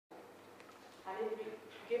if we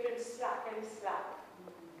give him slack and slack,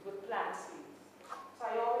 with plant seeds. So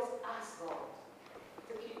I always ask God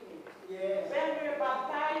to keep me. Yes. When we're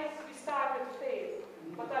baptized, we start with faith.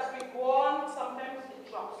 But as we go on, sometimes it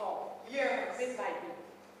drops off. Yes. Bit by bit.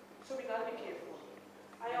 So we gotta be careful.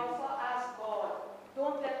 I also ask God,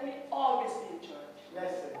 don't let me always be in church.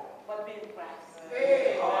 Listen. But be in Christ.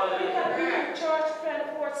 Hey. We can be in church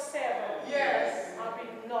 24/7. Yes. And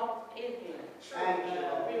we're not in Him. Thank you.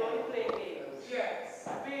 We only play games. Yes.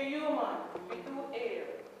 We're human. We do err.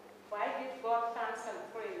 But I give God thanks and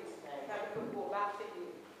praise that we could go back to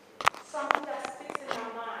Him. Something that sticks in my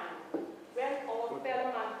mind, when our fellow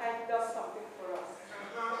mankind does something for us,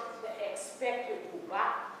 they expect you to go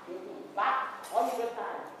back 100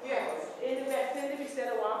 times. Yes. In the West Indies, we say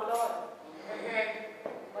the one blood.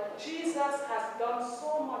 But Jesus has done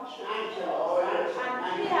so much for me.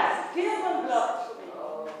 And He has given blood to me.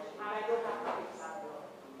 And I don't have to fix that blood.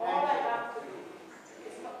 All I have to do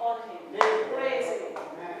is to honor Him, praise Him,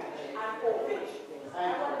 and obey. I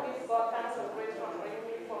want to give God thanks and praise for bringing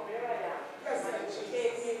me from where I am. And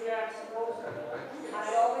take me where I'm supposed to be. And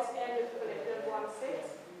I always end with Philippians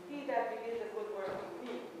 1:6. He that begins a good work in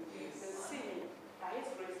me will see me by His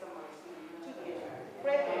grace and mercy to the end.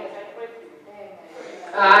 Pray for me as I pray for you.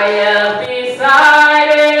 I am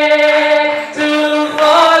decided to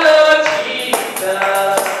follow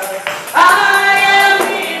Jesus. I am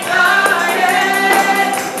decided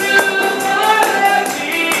to follow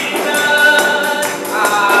Jesus.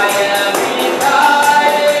 I am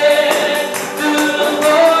decided to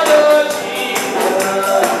follow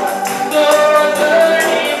Jesus. No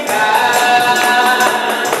turning back,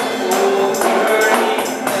 no turning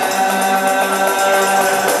back.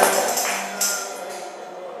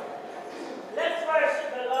 Let's pray.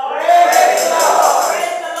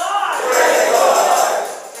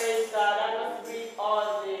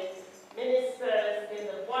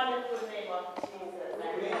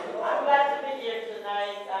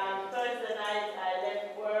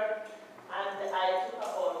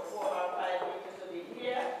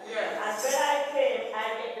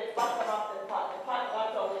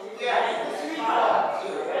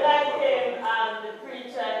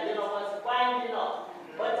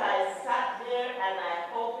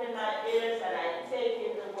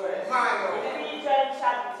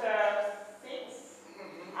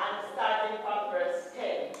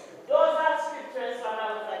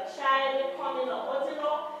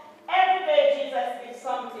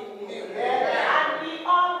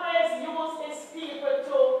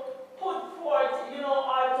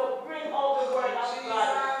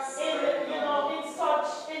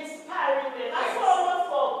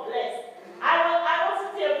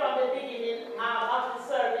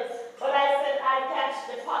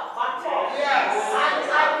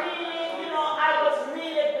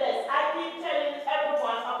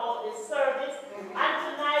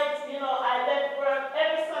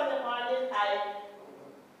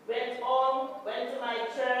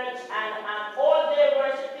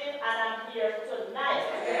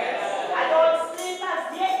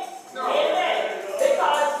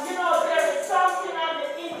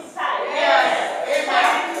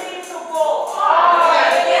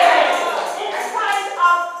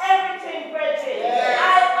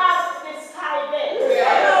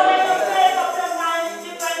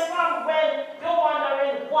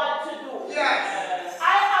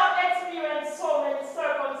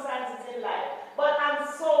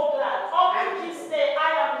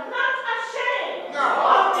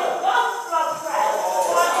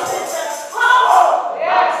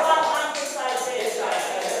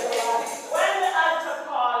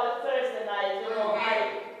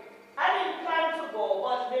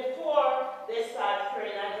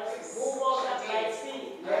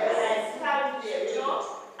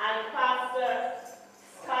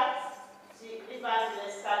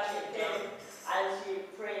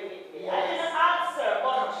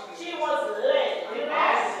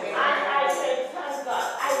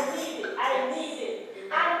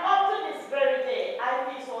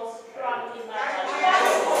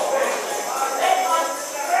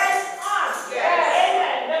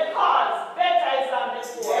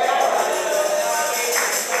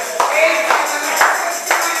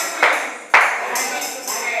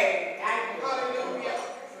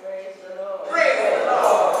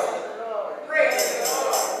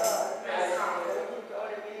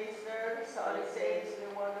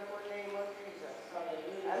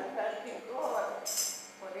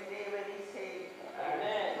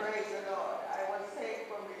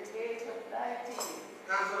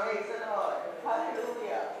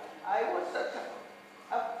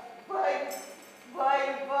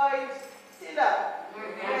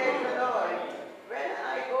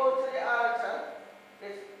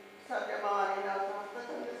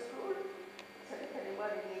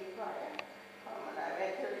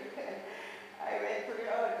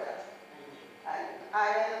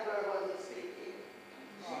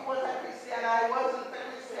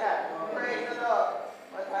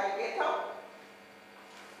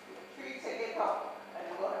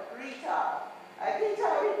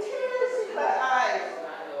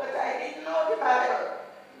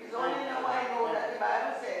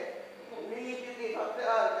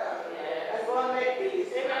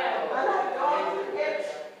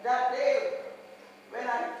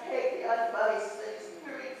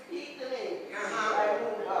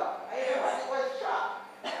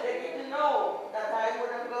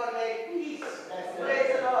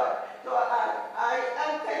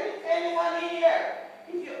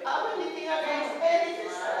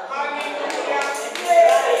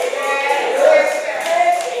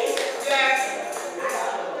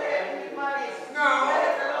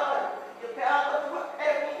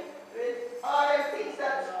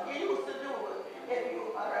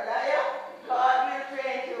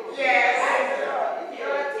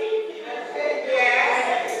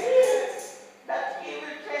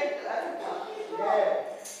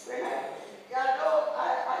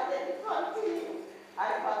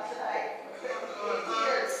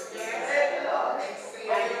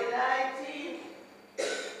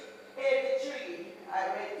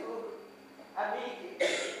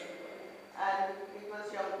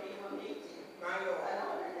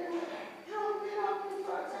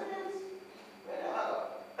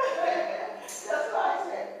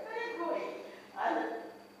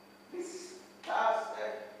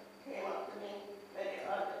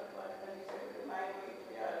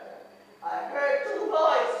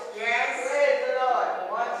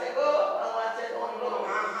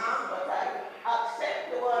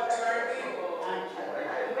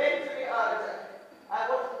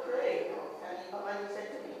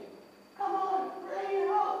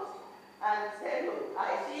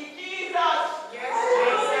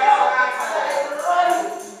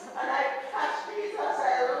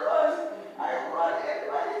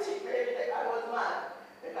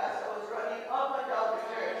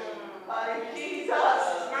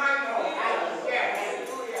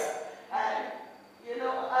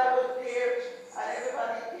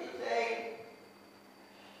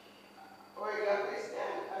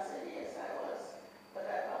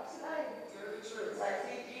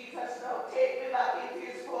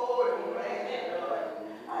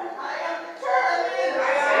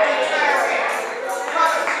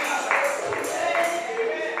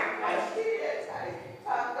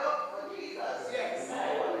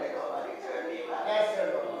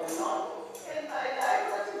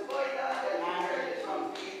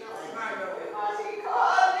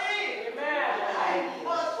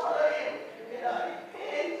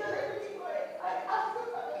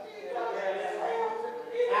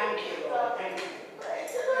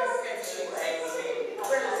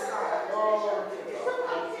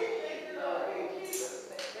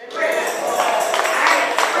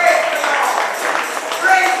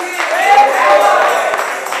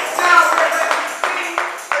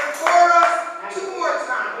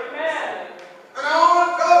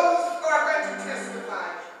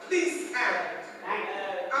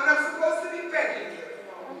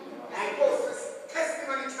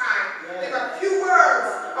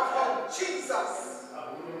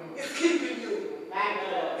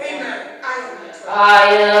 I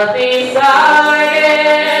have decided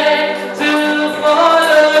to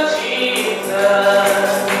follow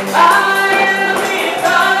Jesus. I have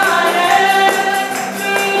decided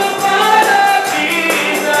to follow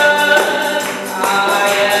Jesus. I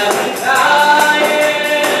have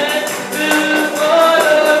decided to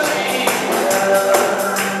follow Jesus.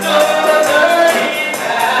 No turning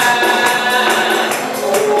back.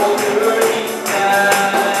 No turning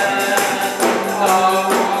back.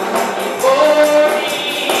 Before me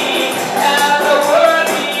and the world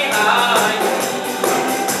behind me.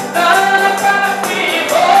 The cross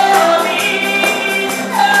before me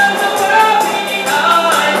and the world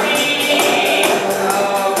behind me. The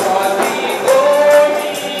cross before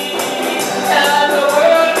me and the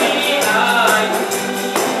world behind me.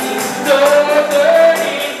 No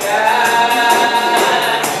turning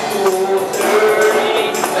back. No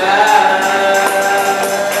turning back.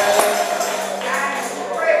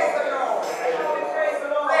 Praise the Lord. Praise the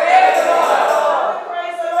Lord. Praise the Lord.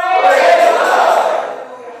 Praise the Lord.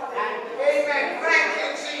 Amen. Thank you,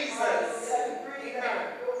 Jesus. Celebrate the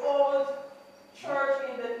old church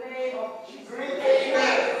in the name of Jesus.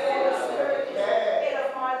 Amen. The Holy Spirit is the head of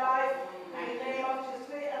my life. In the name of Jesus.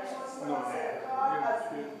 And once more, I say, God has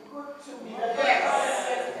been good to me.